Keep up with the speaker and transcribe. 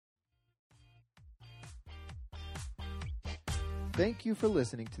Thank you for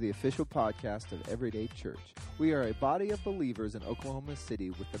listening to the official podcast of Everyday Church. We are a body of believers in Oklahoma City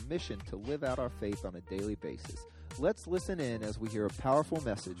with the mission to live out our faith on a daily basis. Let's listen in as we hear a powerful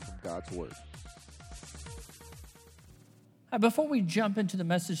message from God's Word. Before we jump into the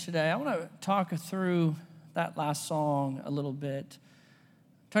message today, I want to talk through that last song a little bit.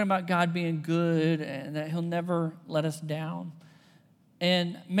 Talking about God being good and that He'll never let us down.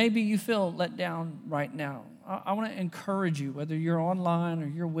 And maybe you feel let down right now. I want to encourage you, whether you're online or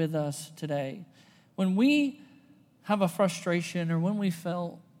you're with us today. When we have a frustration or when we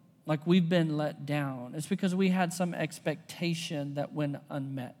feel like we've been let down, it's because we had some expectation that went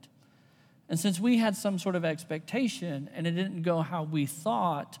unmet. And since we had some sort of expectation and it didn't go how we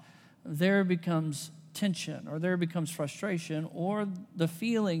thought, there becomes tension or there becomes frustration or the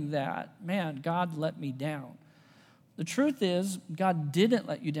feeling that, man, God let me down. The truth is, God didn't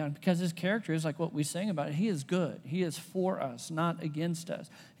let you down because His character is like what we sing about. He is good. He is for us, not against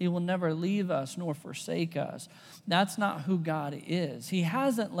us. He will never leave us nor forsake us. That's not who God is. He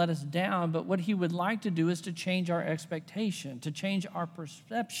hasn't let us down, but what He would like to do is to change our expectation, to change our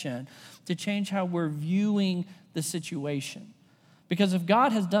perception, to change how we're viewing the situation. Because if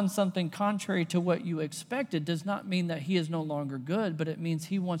God has done something contrary to what you expected, does not mean that He is no longer good, but it means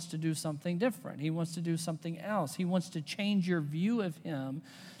He wants to do something different. He wants to do something else. He wants to change your view of Him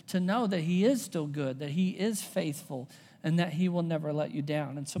to know that He is still good, that He is faithful, and that He will never let you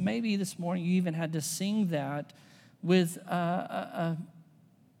down. And so maybe this morning you even had to sing that with, I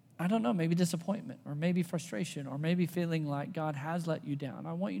don't know, maybe disappointment or maybe frustration or maybe feeling like God has let you down.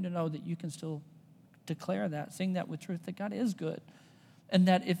 I want you to know that you can still declare that, sing that with truth, that God is good. And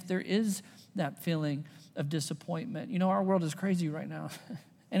that if there is that feeling of disappointment, you know, our world is crazy right now.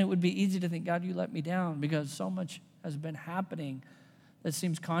 And it would be easy to think, God, you let me down because so much has been happening that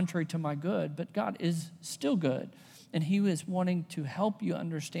seems contrary to my good. But God is still good. And He is wanting to help you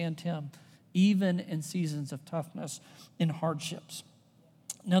understand Him even in seasons of toughness and hardships.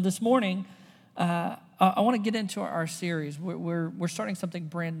 Now this morning, I want to get into our series. We're starting something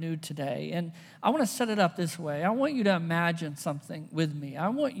brand new today, and I want to set it up this way. I want you to imagine something with me. I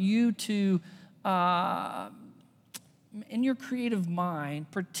want you to, in your creative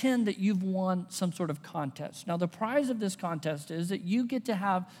mind, pretend that you've won some sort of contest. Now, the prize of this contest is that you get to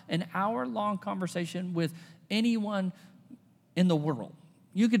have an hour-long conversation with anyone in the world.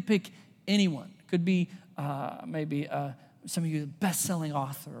 You could pick anyone. It could be maybe some of you, best-selling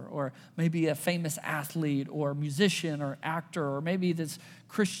author, or maybe a famous athlete, or musician, or actor, or maybe this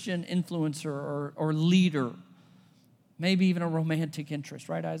Christian influencer or leader, maybe even a romantic interest,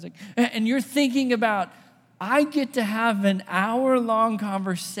 right, Isaac? And you're thinking about, I get to have an hour-long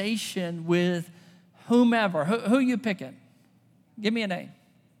conversation with whomever. Who are you picking? Give me a name.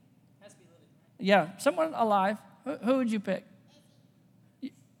 Has to be living. Yeah, someone alive. Who would you pick?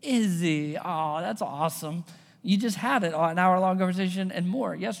 Izzy. Oh, that's awesome. You just had it, an hour-long conversation and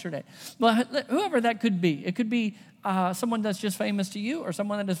more yesterday. Well, whoever that could be. It could be someone that's just famous to you or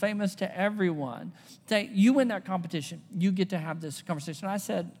someone that is famous to everyone. Say, you win that competition. You get to have this conversation. I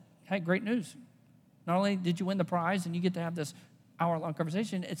said, hey, great news. Not only did you win the prize and you get to have this hour-long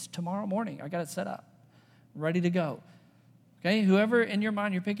conversation, it's tomorrow morning. I got it set up, ready to go. Okay, whoever in your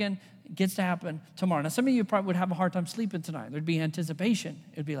mind you're picking gets to happen tomorrow. Now, some of you probably would have a hard time sleeping tonight. There'd be anticipation.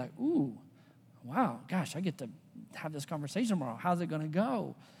 It'd be like, ooh, wow, gosh, I get to have this conversation tomorrow. How's it going to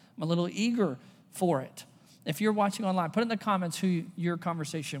go? I'm a little eager for it. If you're watching online, put in the comments who your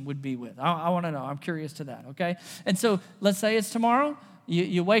conversation would be with. I want to know. I'm curious to that, okay? And so let's say it's tomorrow.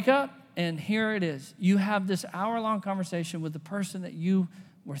 You wake up, and here it is. You have this hour-long conversation with the person that you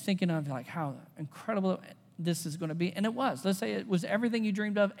were thinking of, like how incredible this is going to be. And it was. Let's say it was everything you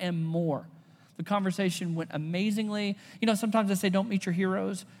dreamed of and more. The conversation went amazingly. You know, sometimes they say don't meet your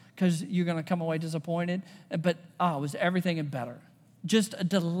heroes because you're going to come away disappointed. But, it was everything and better. Just a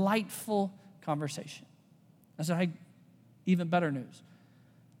delightful conversation. I said, hey, even better news.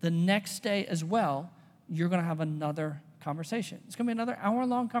 The next day as well, you're going to have another conversation. It's going to be another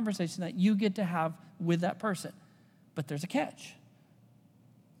hour-long conversation that you get to have with that person. But there's a catch.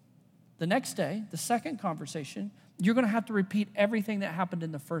 The next day, the second conversation, you're going to have to repeat everything that happened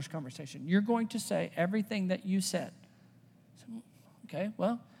in the first conversation. You're going to say everything that you said. So, okay,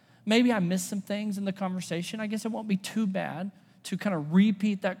 well, maybe I missed some things in the conversation. I guess it won't be too bad to kind of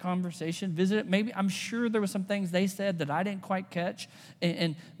repeat that conversation, visit it. Maybe I'm sure there were some things they said that I didn't quite catch,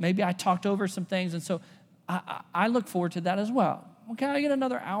 and maybe I talked over some things, and so I look forward to that as well. Okay, I get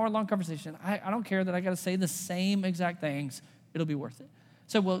another hour-long conversation. I don't care that I got to say the same exact things. It'll be worth it.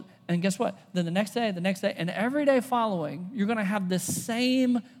 So, well, and guess what? Then the next day, and every day following, you're going to have the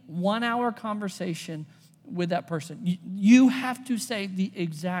same 1 hour conversation with that person. You have to say the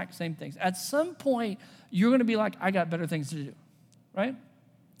exact same things. At some point, you're going to be like, I got better things to do, right?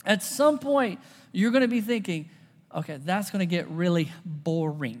 At some point, you're going to be thinking, okay, that's going to get really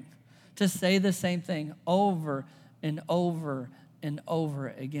boring to say the same thing over and over and over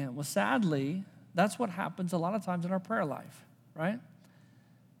again. Well, sadly, that's what happens a lot of times in our prayer life, right?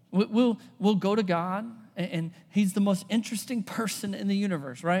 We'll go to God, and he's the most interesting person in the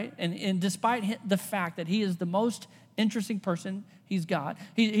universe, right? And despite the fact that he is the most interesting person, he's God.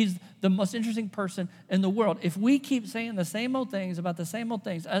 He's the most interesting person in the world. If we keep saying the same old things about the same old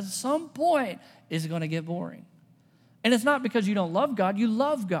things, at some point, it's going to get boring. And it's not because you don't love God. You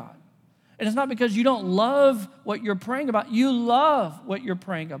love God. And it's not because you don't love what you're praying about. You love what you're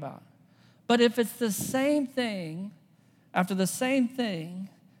praying about. But if it's the same thing, after the same thing,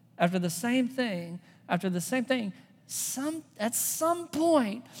 after the same thing, after the same thing, at some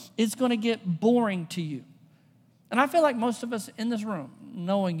point, it's going to get boring to you. And I feel like most of us in this room,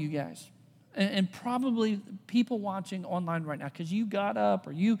 knowing you guys, and probably people watching online right now, because you got up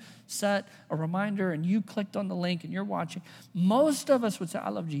or you set a reminder and you clicked on the link and you're watching, most of us would say, I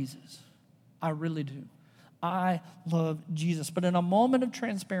love Jesus. I really do. I love Jesus. But in a moment of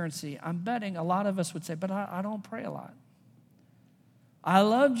transparency, I'm betting a lot of us would say, but I don't pray a lot. I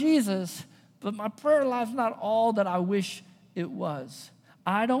love Jesus, but my prayer life's not all that I wish it was.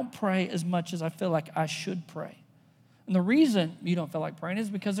 I don't pray as much as I feel like I should pray. And the reason you don't feel like praying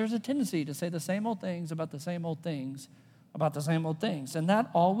is because there's a tendency to say the same old things about the same old things about the same old things. And that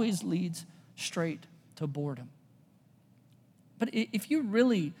always leads straight to boredom. But if you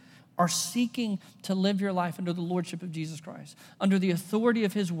really are seeking to live your life under the lordship of Jesus Christ, under the authority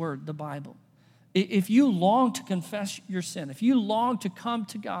of his word, the Bible, if you long to confess your sin, if you long to come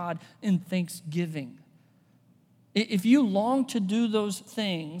to God in thanksgiving, if you long to do those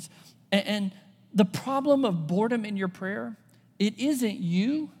things, and the problem of boredom in your prayer, it isn't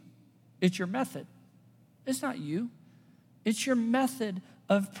you, it's your method. It's not you, it's your method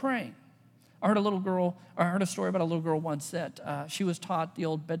of praying. I heard a story about a little girl once that she was taught the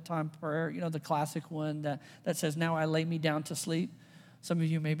old bedtime prayer, you know, the classic one that says, now I lay me down to sleep. Some of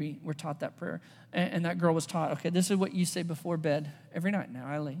you maybe were taught that prayer. And that girl was taught, okay, this is what you say before bed every night. Now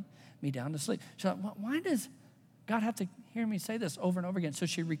I lay me down to sleep. She thought, why does God have to hear me say this over and over again? So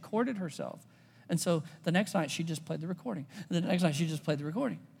she recorded herself. And so the next night she just played the recording. And the next night she just played the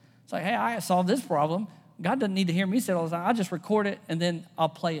recording. It's like, hey, I solved this problem. God doesn't need to hear me say it all the time. I'll just record it and then I'll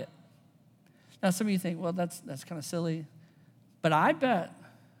play it. Now some of you think, well, that's kind of silly. But I bet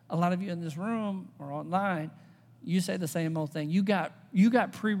a lot of you in this room or online, you say the same old thing. You got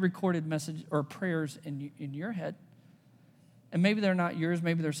pre-recorded message or prayers in your head. And maybe they're not yours.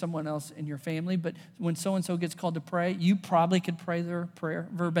 Maybe they're someone else in your family. But when so-and-so gets called to pray, you probably could pray their prayer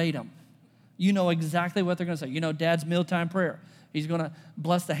verbatim. You know exactly what they're going to say. You know Dad's mealtime prayer. He's going to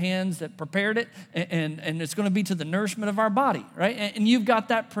bless the hands that prepared it, and it's going to be to the nourishment of our body, right? And you've got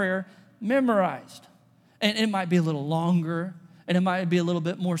that prayer memorized. And it might be a little longer, and it might be a little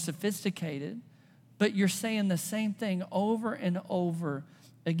bit more sophisticated, but you're saying the same thing over and over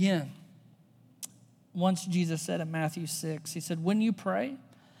again. Once Jesus said in Matthew 6, he said, when you pray,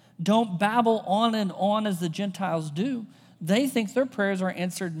 don't babble on and on as the Gentiles do. They think their prayers are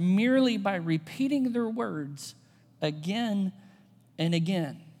answered merely by repeating their words again and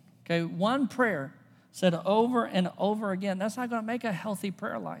again. Okay, one prayer said over and over again, that's not going to make a healthy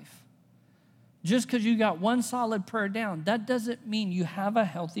prayer life. Just because you got one solid prayer down, that doesn't mean you have a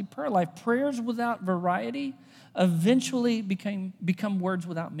healthy prayer life. Prayers without variety eventually become words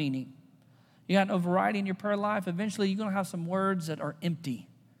without meaning. You got no variety in your prayer life, eventually you're going to have some words that are empty,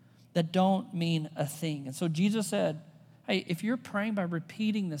 that don't mean a thing. And so Jesus said, hey, if you're praying by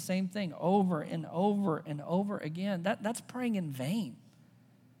repeating the same thing over and over and over again, that's praying in vain.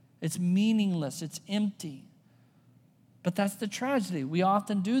 It's meaningless. It's empty. But that's the tragedy. We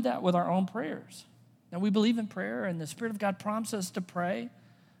often do that with our own prayers. Now, we believe in prayer, and the Spirit of God prompts us to pray.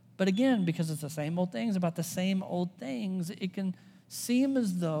 But again, because it's the same old things about the same old things, it can seem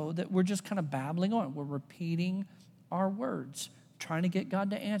as though that we're just kind of babbling on. We're repeating our words, trying to get God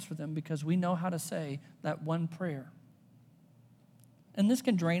to answer them because we know how to say that one prayer. And this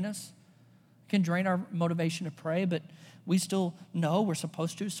can drain us. It can drain our motivation to pray, but we still know we're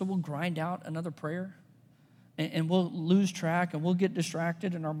supposed to, so we'll grind out another prayer. And we'll lose track, and we'll get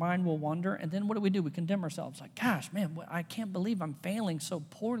distracted, and our mind will wander. And then what do? We condemn ourselves. Like, gosh, man, I can't believe I'm failing so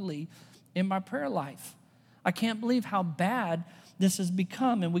poorly in my prayer life. I can't believe how bad this has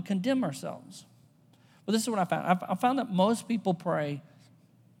become, and we condemn ourselves. Well, this is what I found. I found that most people pray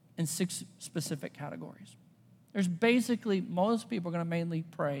in 6 specific categories. There's basically, most people are going to mainly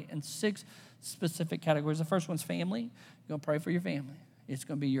pray in 6 specific categories. The first one's family. You're going to pray for your family. It's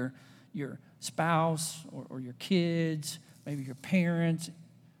going to be your spouse or your kids, maybe your parents,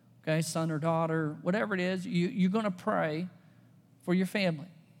 okay, son or daughter, whatever it is. You're going to pray for your family,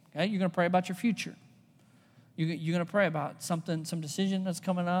 okay? You're going to pray about your future. You're going to pray about some decision that's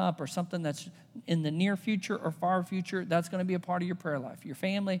coming up or something that's in the near future or far future. That's going to be a part of your prayer life. Your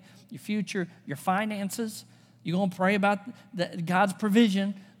family, your future, your finances. You're going to pray about God's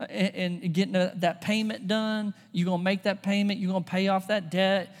provision and getting that payment done. You're going to make that payment. You're going to pay off that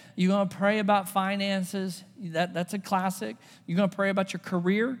debt. You're going to pray about finances. That's a classic. You're going to pray about your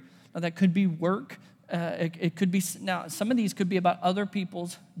career. Now, that could be work. It could be, now, some of these could be about other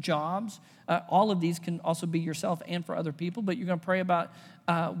people's jobs. All of these can also be yourself and for other people, but you're going to pray about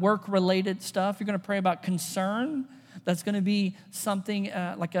work-related stuff. You're going to pray about concern. That's going to be something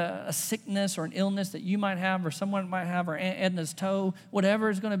like a sickness or an illness that you might have or someone might have, or Aunt Edna's toe, whatever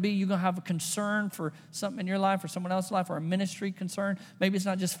it's going to be. You're going to have a concern for something in your life or someone else's life, or a ministry concern. Maybe it's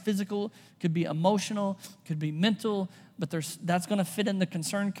not just physical. It could be emotional. It could be mental. But that's going to fit in the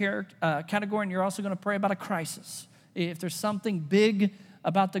concern category, and you're also going to pray about a crisis. If there's something big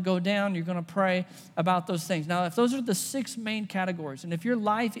about to go down, you're going to pray about those things. Now, if those are the 6 main categories, and if your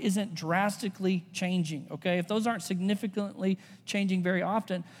life isn't drastically changing, okay, if those aren't significantly changing very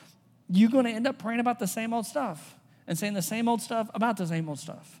often, you're going to end up praying about the same old stuff and saying the same old stuff about the same old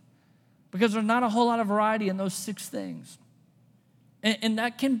stuff, because there's not a whole lot of variety in those 6 things. And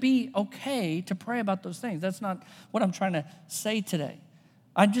that can be okay to pray about those things. That's not what I'm trying to say today.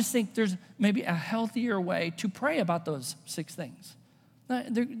 I just think there's maybe a healthier way to pray about those 6 things.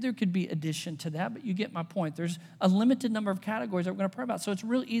 There could be addition to that, but you get my point. There's a limited number of categories that we're going to pray about. So it's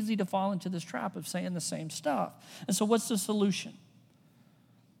real easy to fall into this trap of saying the same stuff. And so what's the solution?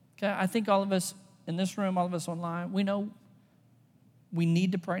 Okay, I think all of us in this room, all of us online, we know we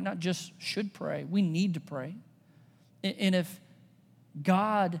need to pray, not just should pray. We need to pray. And if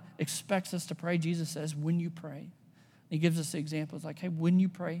God expects us to pray, Jesus says, when you pray. He gives us the examples like, hey, when you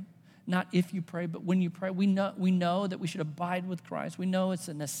pray, not if you pray, but when you pray. We know that we should abide with Christ. We know it's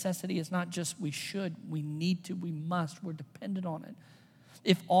a necessity. It's not just we should. We need to. We must. We're dependent on it.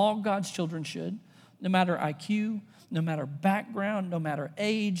 If all God's children should, no matter IQ, no matter background, no matter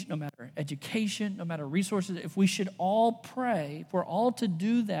age, no matter education, no matter resources, if we should all pray, if we're all to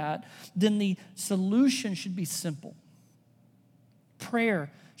do that, then the solution should be simple.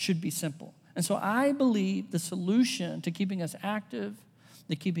 Prayer should be simple. And so I believe the solution to keeping us active,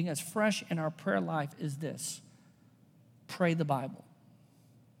 to keeping us fresh in our prayer life is this: pray the Bible.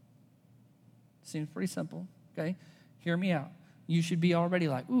 Seems pretty simple, okay? Hear me out. You should be already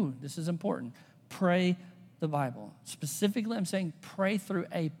like, ooh, this is important. Pray the Bible. Specifically, I'm saying pray through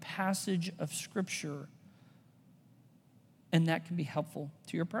a passage of Scripture, and that can be helpful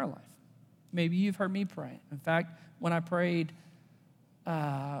to your prayer life. Maybe you've heard me pray. In fact, when I prayed,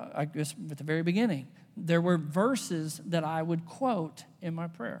 I guess at the very beginning, there were verses that I would quote in my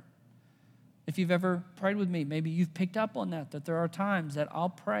prayer. If you've ever prayed with me, maybe you've picked up on that there are times that I'll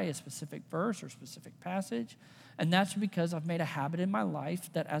pray a specific verse or specific passage, and that's because I've made a habit in my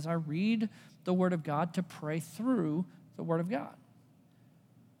life that as I read the Word of God, to pray through the Word of God.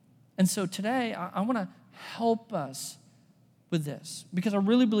 And so today, I want to help us with this, because I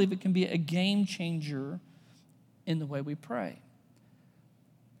really believe it can be a game changer in the way we pray.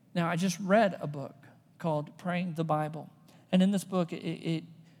 Now, I just read a book called Praying the Bible. And in this book, it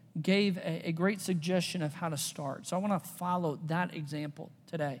gave a great suggestion of how to start. So I want to follow that example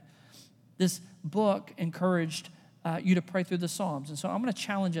today. This book encouraged you to pray through the Psalms. And so I'm going to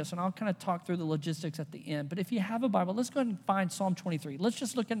challenge us, and I'll kind of talk through the logistics at the end. But if you have a Bible, let's go ahead and find Psalm 23. Let's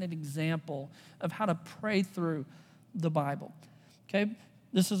just look at an example of how to pray through the Bible. Okay?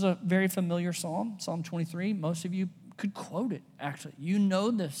 This is a very familiar psalm, Psalm 23. Most of you could quote it, actually. You know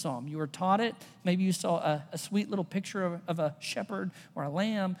this psalm. You were taught it. Maybe you saw a sweet little picture of a shepherd or a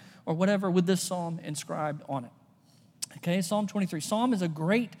lamb or whatever with this psalm inscribed on it. Okay, Psalm 23. Psalm is a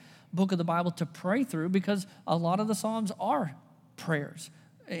great book of the Bible to pray through because a lot of the psalms are prayers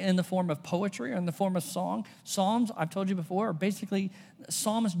in the form of poetry or in the form of song. Psalms, I've told you before, are basically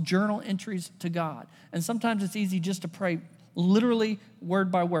psalmist journal entries to God. And sometimes it's easy just to pray literally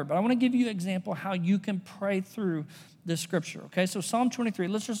word by word. But I want to give you an example how you can pray through this scripture, okay? So Psalm 23,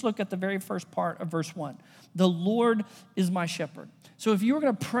 let's just look at the very first part of verse 1. The Lord is my shepherd. So if you were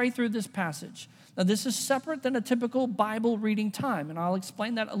going to pray through this passage, now this is separate than a typical Bible reading time, and I'll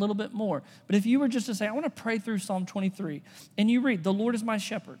explain that a little bit more. But if you were just to say, I want to pray through Psalm 23, and you read, the Lord is my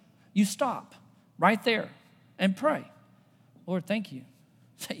shepherd, you stop right there and pray. Lord, thank you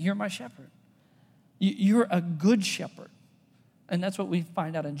that you're my shepherd. You're a good shepherd. And that's what we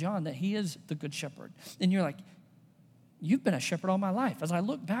find out in John, that he is the good shepherd. And you're like, you've been a shepherd all my life. As I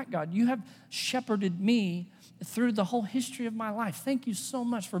look back, God, you have shepherded me through the whole history of my life. Thank you so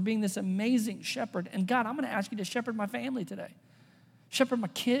much for being this amazing shepherd. And God, I'm going to ask you to shepherd my family today. Shepherd my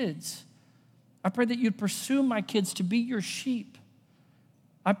kids. I pray that you'd pursue my kids to be your sheep.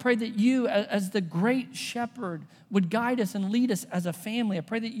 I pray that you, as the great shepherd, would guide us and lead us as a family. I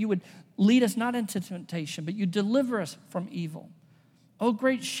pray that you would lead us not into temptation, but you deliver us from evil. Oh,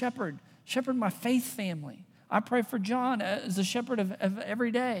 great shepherd, shepherd my faith family. I pray for John as the shepherd of every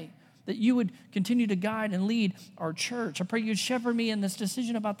day, that you would continue to guide and lead our church. I pray you'd shepherd me in this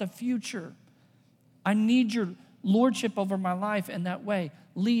decision about the future. I need your lordship over my life in that way.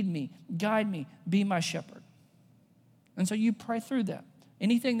 Lead me, guide me, be my shepherd. And so you pray through that.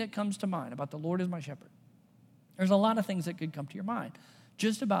 Anything that comes to mind about the Lord as my shepherd. There's a lot of things that could come to your mind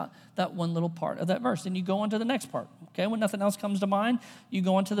just about that one little part of that verse. And you go on to the next part, okay? When nothing else comes to mind, you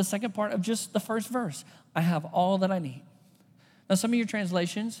go on to the second part of just the first verse. I have all that I need. Now, some of your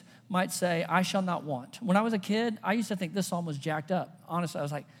translations might say, I shall not want. When I was a kid, I used to think this psalm was jacked up. Honestly, I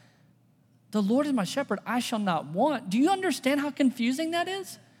was like, the Lord is my shepherd, I shall not want. Do you understand how confusing that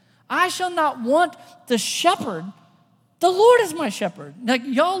is? I shall not want the shepherd. The Lord is my shepherd. Like,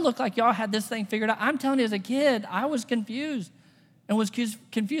 y'all look like y'all had this thing figured out. I'm telling you, as a kid, I was confused and was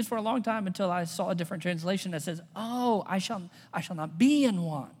confused for a long time until I saw a different translation that says, oh, I shall not be in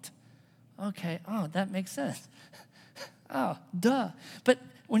want. Okay, oh, that makes sense. Oh, duh. But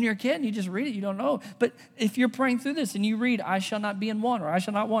when you're a kid and you just read it, you don't know. But if you're praying through this and you read, I shall not be in want, or I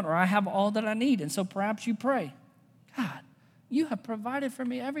shall not want, or I have all that I need. And so perhaps you pray, God, you have provided for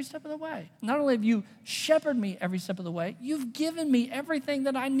me every step of the way. Not only have you shepherded me every step of the way, you've given me everything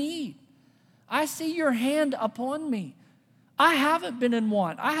that I need. I see your hand upon me. I haven't been in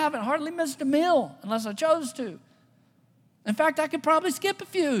want. I haven't hardly missed a meal unless I chose to. In fact, I could probably skip a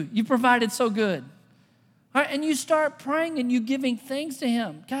few. You provided so good. All right, and you start praying and you giving things to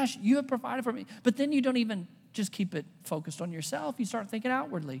him. Gosh, you have provided for me. But then you don't even just keep it focused on yourself. You start thinking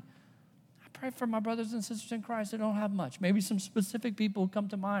outwardly. I pray for my brothers and sisters in Christ that don't have much. Maybe some specific people come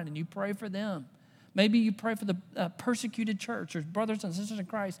to mind and you pray for them. Maybe you pray for the persecuted church or brothers and sisters in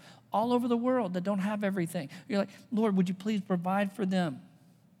Christ all over the world that don't have everything. You're like, Lord, would you please provide for them?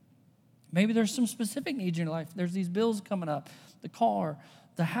 Maybe there's some specific needs in your life. There's these bills coming up, the car,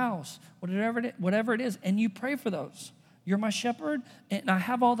 the house, whatever it is, and you pray for those. You're my shepherd, and I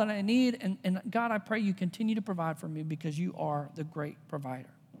have all that I need, and God, I pray you continue to provide for me because you are the great provider.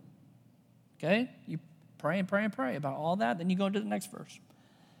 Okay? You pray and pray and pray about all that, then you go to the next verse.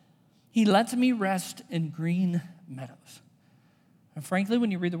 He lets me rest in green meadows. And frankly,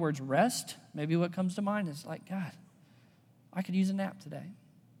 when you read the words rest, maybe what comes to mind is like, God, I could use a nap today.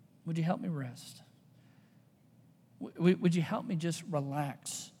 Would you help me rest? Would you help me just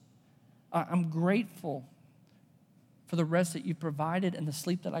relax? I'm grateful for the rest that you provided and the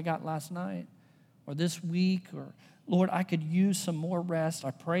sleep that I got last night or this week. Or, Lord, I could use some more rest.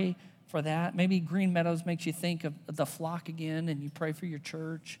 I pray for that. Maybe Green Meadows makes you think of the flock again, and you pray for your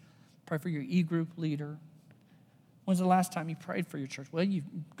church, pray for your e-group leader. When's the last time you prayed for your church? Well, you're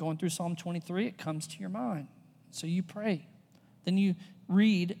going through Psalm 23, it comes to your mind. So you pray. Then you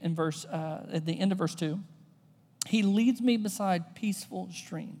read in at the end of verse 2, he leads me beside peaceful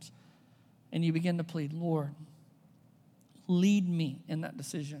streams. And you begin to plead, Lord, lead me in that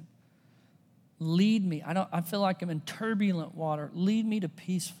decision. Lead me. I feel like I'm in turbulent water. Lead me to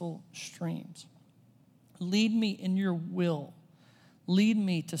peaceful streams. Lead me in your will. Lead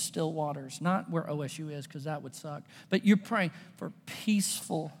me to still waters. Not where OSU is, because that would suck. But you're praying for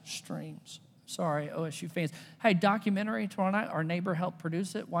peaceful streams. Sorry, OSU fans. Hey, documentary tomorrow night. Our neighbor helped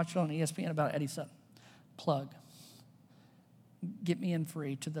produce it. Watch it on ESPN about Eddie Sutton. Plug. Get me in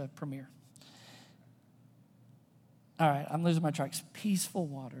free to the premiere. All right, I'm losing my tracks. Peaceful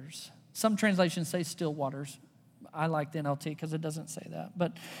waters. Some translations say still waters. I like the NLT because it doesn't say that.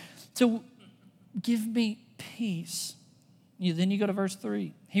 But so give me peace. Then you go to verse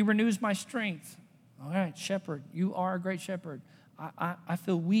 3. He renews my strength. All right, shepherd, you are a great shepherd. I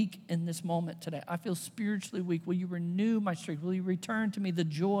feel weak in this moment today. I feel spiritually weak. Will you renew my strength? Will you return to me the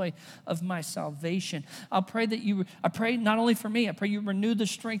joy of my salvation? I pray not only for me, I pray you renew the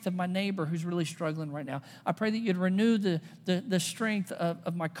strength of my neighbor who's really struggling right now. I pray that you'd renew the strength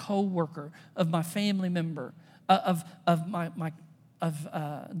of my coworker, of my family member, of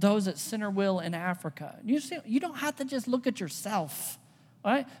those at Centerville in Africa. You don't have to just look at yourself.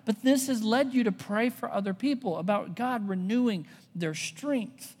 All right? But this has led you to pray for other people about God renewing their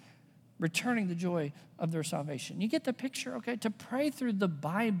strength, returning the joy of their salvation. You get the picture, okay? To pray through the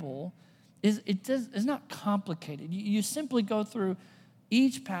Bible is not complicated. You simply go through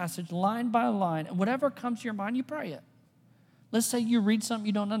each passage line by line, and whatever comes to your mind, you pray it. Let's say you read something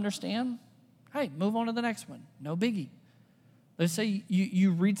you don't understand. Hey, move on to the next one. No biggie. Let's say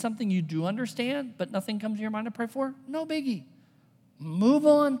you read something you do understand, but nothing comes to your mind to pray for. No biggie. Move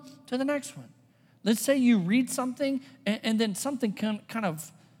on to the next one. Let's say you read something and then something kind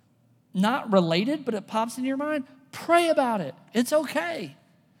of not related, but it pops in your mind. Pray about it. It's okay.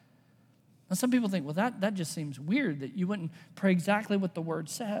 Now, some people think, well, that just seems weird that you wouldn't pray exactly what the word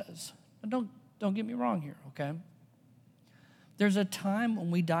says. But don't get me wrong here, okay? There's a time when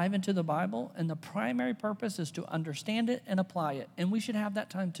we dive into the Bible, and the primary purpose is to understand it and apply it, and we should have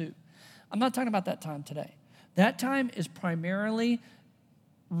that time too. I'm not talking about that time today. That time is primarily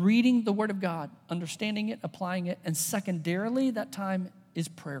reading the Word of God, understanding it, applying it, and secondarily, that time is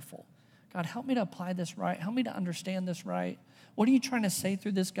prayerful. God, help me to apply this right. Help me to understand this right. What are you trying to say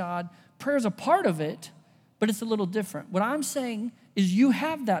through this, God? Prayer is a part of it, but it's a little different. What I'm saying is you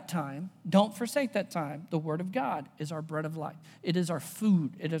have that time. Don't forsake that time. The Word of God is our bread of life. It is our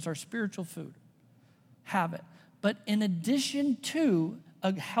food. It is our spiritual food. Have it. But in addition to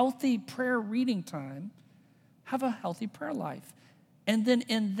a healthy prayer reading time, have a healthy prayer life. And then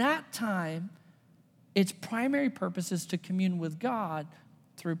in that time, its primary purpose is to commune with God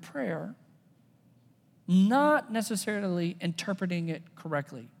through prayer, not necessarily interpreting it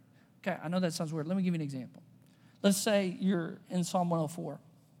correctly. Okay, I know that sounds weird. Let me give you an example. Let's say you're in Psalm 104,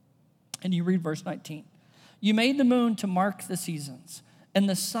 and you read verse 19. You made the moon to mark the seasons, and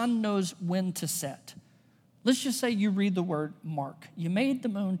the sun knows when to set. Let's just say you read the word mark. You made the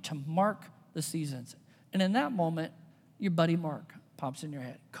moon to mark the seasons. And in that moment, your buddy Mark pops in your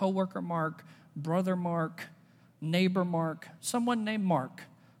head. Coworker Mark, brother Mark, neighbor Mark, someone named Mark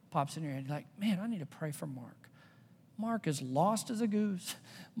pops in your head. You're like, man, I need to pray for Mark. Mark is lost as a goose.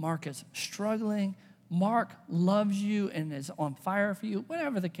 Mark is struggling. Mark loves you and is on fire for you,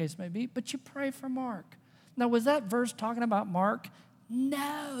 whatever the case may be, but you pray for Mark. Now, was that verse talking about Mark?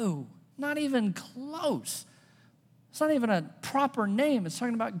 No, not even close. It's not even a proper name. It's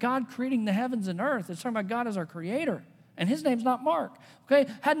talking about God creating the heavens and earth. It's talking about God as our creator, and his name's not Mark,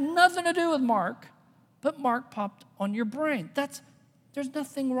 okay? Had nothing to do with Mark, but Mark popped on your brain. There's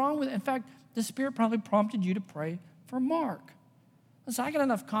nothing wrong with it. In fact, the Spirit probably prompted you to pray for Mark. So I got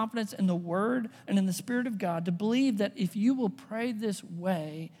enough confidence in the Word and in the Spirit of God to believe that if you will pray this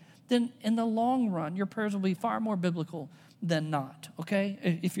way, then in the long run, your prayers will be far more biblical than not,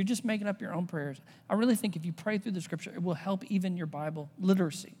 okay? If you're just making up your own prayers, I really think if you pray through the Scripture, it will help even your Bible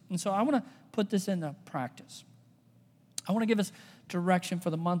literacy. And so I want to put this into practice. I want to give us direction for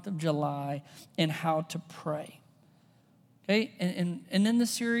the month of July and how to pray. Okay, and in this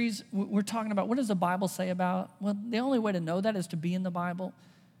series, we're talking about what does the Bible say about? Well, the only way to know that is to be in the Bible.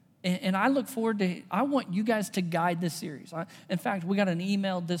 And I look forward to, I want you guys to guide this series. In fact, we got an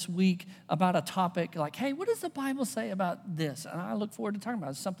email this week about a topic like, hey, what does the Bible say about this? And I look forward to talking about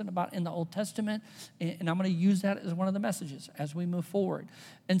it. It's something about in the Old Testament, and I'm going to use that as one of the messages as we move forward.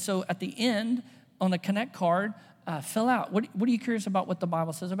 And so at the end, on a Connect card, fill out, what are you curious about what the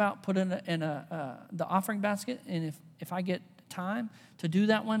Bible says about? Put in the offering basket, and if I get time to do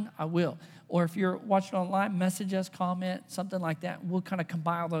that one, I will. Or if you're watching online, message us, comment, something like that. We'll kind of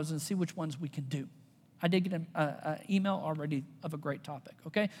compile those and see which ones we can do. I did get an email already of a great topic,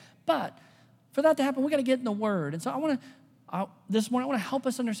 okay? But for that to happen, we got to get in the Word. And so this morning, I want to help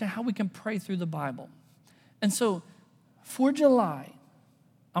us understand how we can pray through the Bible. And so for July,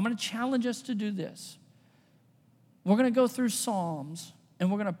 I'm going to challenge us to do this. We're going to go through Psalms,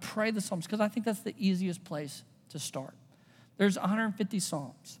 and we're going to pray the Psalms, because I think that's the easiest place to start. There's 150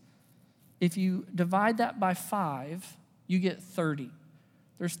 Psalms. If you divide that by 5, you get 30.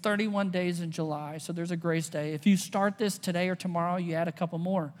 There's 31 days in July, so there's a grace day. If you start this today or tomorrow, you add a couple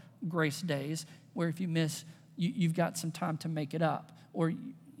more grace days, where if you miss, you've got some time to make it up. Or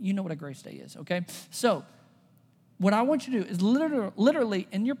you know what a grace day is, okay? So what I want you to do is literally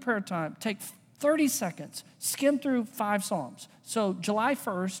in your prayer time, take 30 seconds, skim through 5 Psalms. So July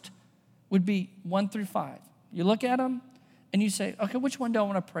 1st would be 1 through 5. You look at them, and you say, okay, which one do I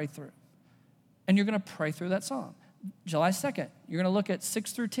want to pray through? And you're going to pray through that psalm. July 2nd, you're going to look at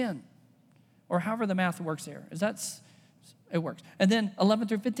 6 through 10, or however the math works there. It works. And then 11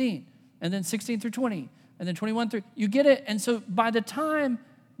 through 15, and then 16 through 20, and then 21 through, you get it. And so by the time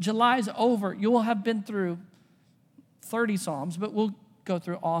July's over, you will have been through 30 Psalms, but we'll go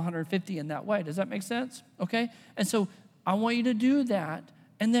through all 150 in that way. Does that make sense? Okay? And so I want you to do that,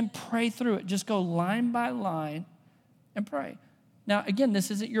 and then pray through it. Just go line by line and pray. Now, again,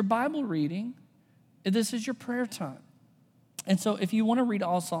 this isn't your Bible reading. This is your prayer time. And so if you want to read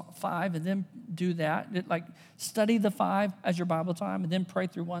all 5 and then do that, like study the 5 as your Bible time and then pray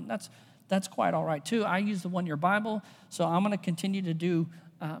through one, that's quite all right too. I use the one-year Bible, so I'm going to continue to do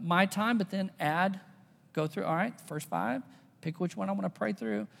my time, but then go through, all right, first 5, pick which one I want to pray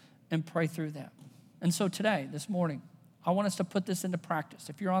through and pray through that. And so today, this morning, I want us to put this into practice.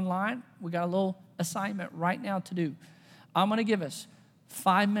 If you're online, we got a little assignment right now to do. I'm going to give us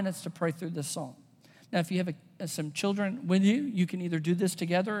 5 minutes to pray through this psalm. Now, if you have some children with you, you can either do this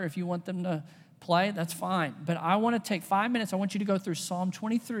together, or if you want them to play, that's fine. But I want to take 5 minutes. I want you to go through Psalm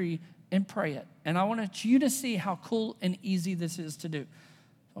 23 and pray it. And I want you to see how cool and easy this is to do.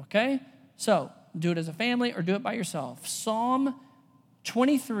 Okay? So do it as a family or do it by yourself. Psalm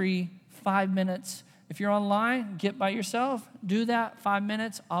 23, 5 minutes. If you're online, get by yourself. Do that, 5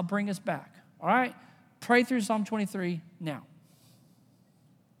 minutes. I'll bring us back. All right? Pray through Psalm 23 now.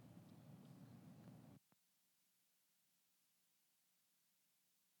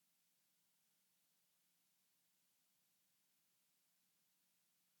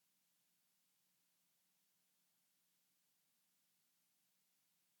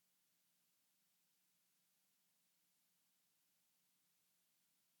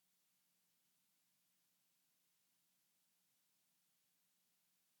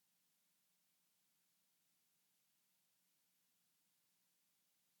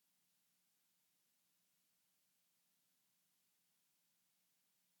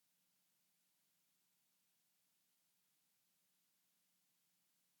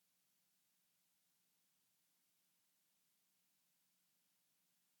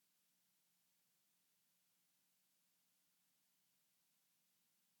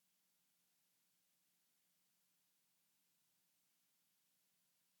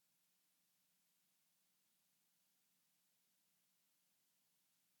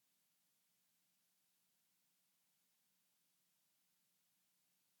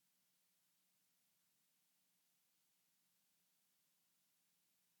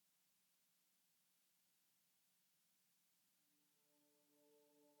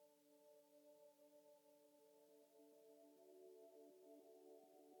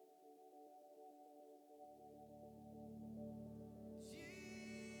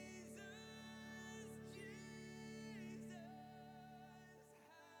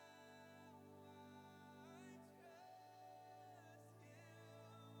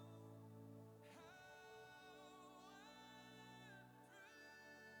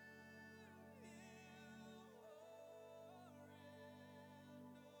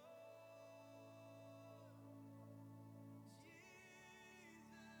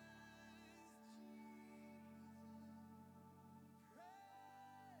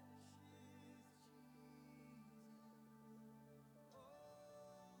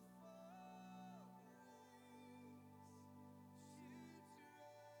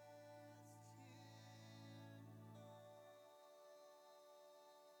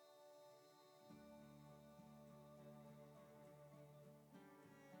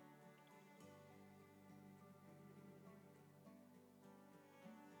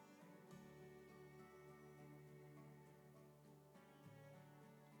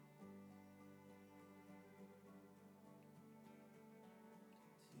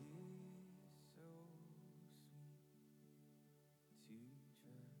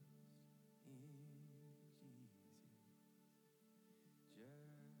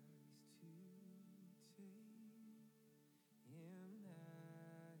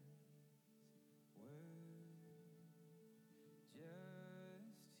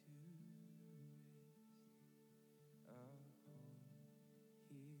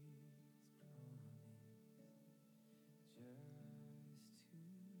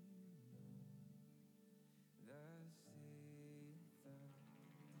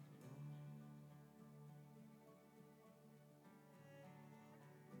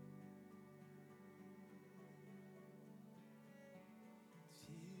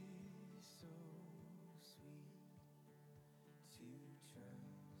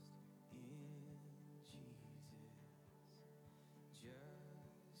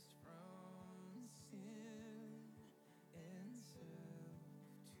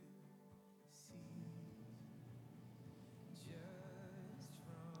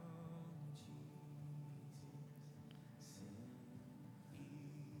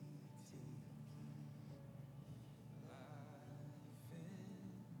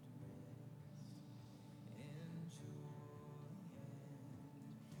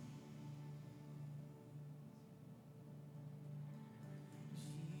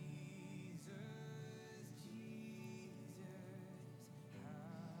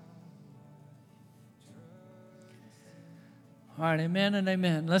 All right, amen and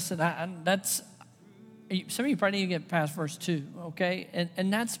amen. Listen, that's, some of you probably need to get past verse 2, okay?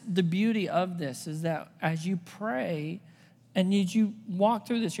 And that's the beauty of this, is that as you pray and as you walk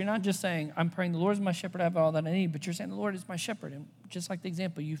through this, you're not just saying, I'm praying, the Lord is my shepherd, I have all that I need, but you're saying, the Lord is my shepherd. And just like the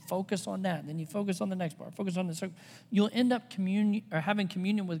example, you focus on that, then you focus on the next part, focus on this. So you'll end up having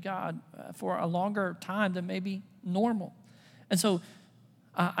communion with God for a longer time than maybe normal. And so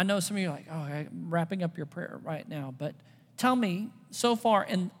I know some of you are like, oh, I'm wrapping up your prayer right now, but tell me, so far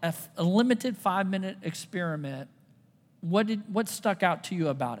in a limited 5-minute experiment, what stuck out to you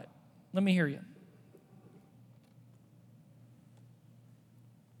about it? Let me hear you.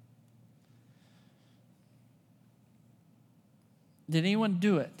 Did anyone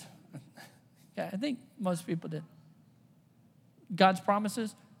do it? Yeah, I think most people did. God's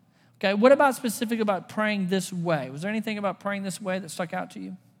promises? Okay, what about specific about praying this way? Was there anything about praying this way that stuck out to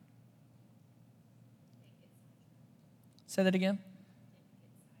you? Say that again.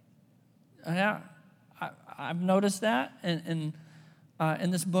 Yeah, I've noticed that. And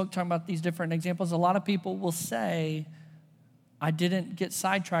in this book, talking about these different examples, a lot of people will say, I didn't get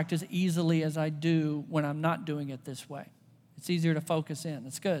sidetracked as easily as I do when I'm not doing it this way. It's easier to focus in.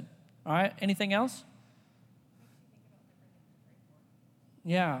 It's good. All right, anything else?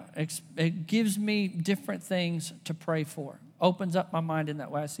 Yeah, it gives me different things to pray for. Opens up my mind in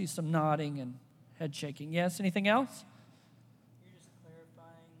that way. I see some nodding and head shaking. Yes, anything else? You're just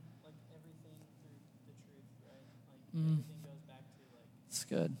clarifying like everything through the truth, right? Like everything goes back to like It's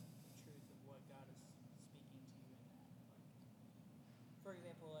good. the truth of what God is speaking to you in that. Like, for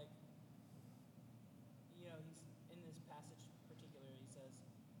example, like he's in this passage particularly, he says,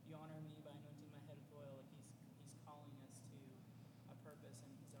 "You honor me by anointing my head with oil." Like he's calling us to a purpose,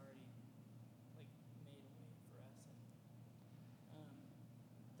 and he's already like made a way for us. And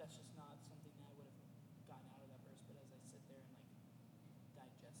that's just not something that I would have gotten out of that verse. But as I sit there and like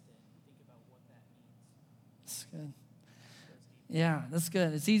digest it and think about what that means, That's good. Yeah, that's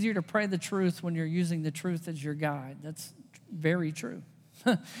good. It's easier to pray the truth when you're using the truth as your guide. That's very true.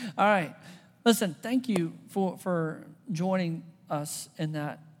 All right. Listen, thank you for joining us in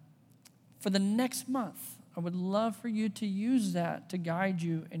that. For the next month, I would love for you to use that to guide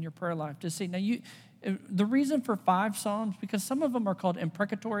you in your prayer life. To see, now the reason for 5 psalms, because some of them are called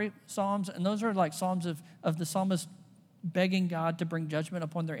imprecatory psalms, and those are like psalms of the psalmist begging God to bring judgment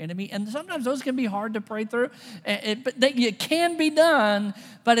upon their enemy. And sometimes those can be hard to pray through. But it can be done,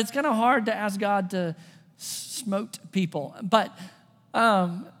 but it's kind of hard to ask God to smote people. But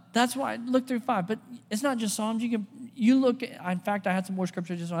that's why I look through 5. But it's not just Psalms. You look at, in fact, I had some more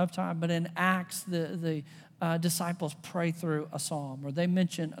scripture, just don't have time. But in Acts, the disciples pray through a psalm, or they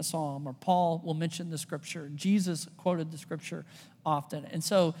mention a psalm, or Paul will mention the scripture. Jesus quoted the scripture often. And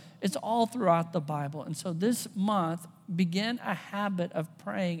so it's all throughout the Bible. And so this month, begin a habit of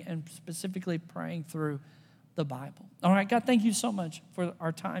praying, and specifically praying through the Bible. All right, God, thank you so much for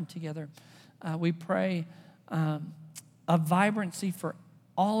our time together. We pray a vibrancy for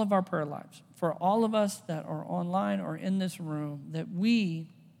all of our prayer lives, for all of us that are online or in this room, that we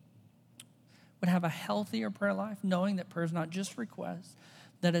would have a healthier prayer life, knowing that prayer is not just requests,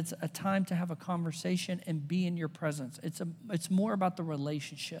 that it's a time to have a conversation and be in your presence. It's more about the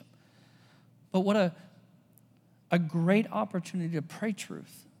relationship. But what a great opportunity to pray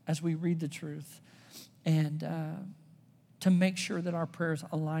truth as we read the truth, and to make sure that our prayers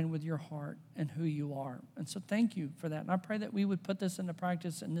align with your heart and who you are. And so thank you for that. And I pray that we would put this into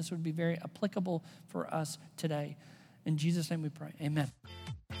practice, and this would be very applicable for us today. In Jesus' name we pray. Amen.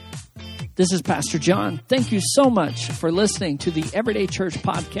 This is Pastor John. Thank you so much for listening to the Everyday Church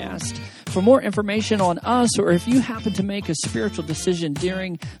podcast. For more information on us, or if you happen to make a spiritual decision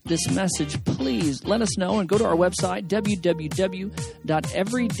during this message, please let us know and go to our website,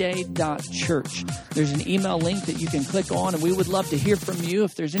 www.everyday.church. There's an email link that you can click on, and we would love to hear from you.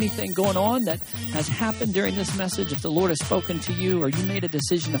 If there's anything going on that has happened during this message, if the Lord has spoken to you, or you made a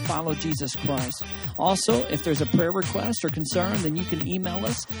decision to follow Jesus Christ. Also, if there's a prayer request or concern, then you can email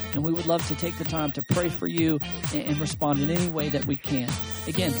us, and we would love to take the time to pray for you and respond in any way that we can.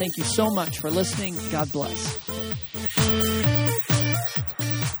 Again, thank you so much for listening. God bless.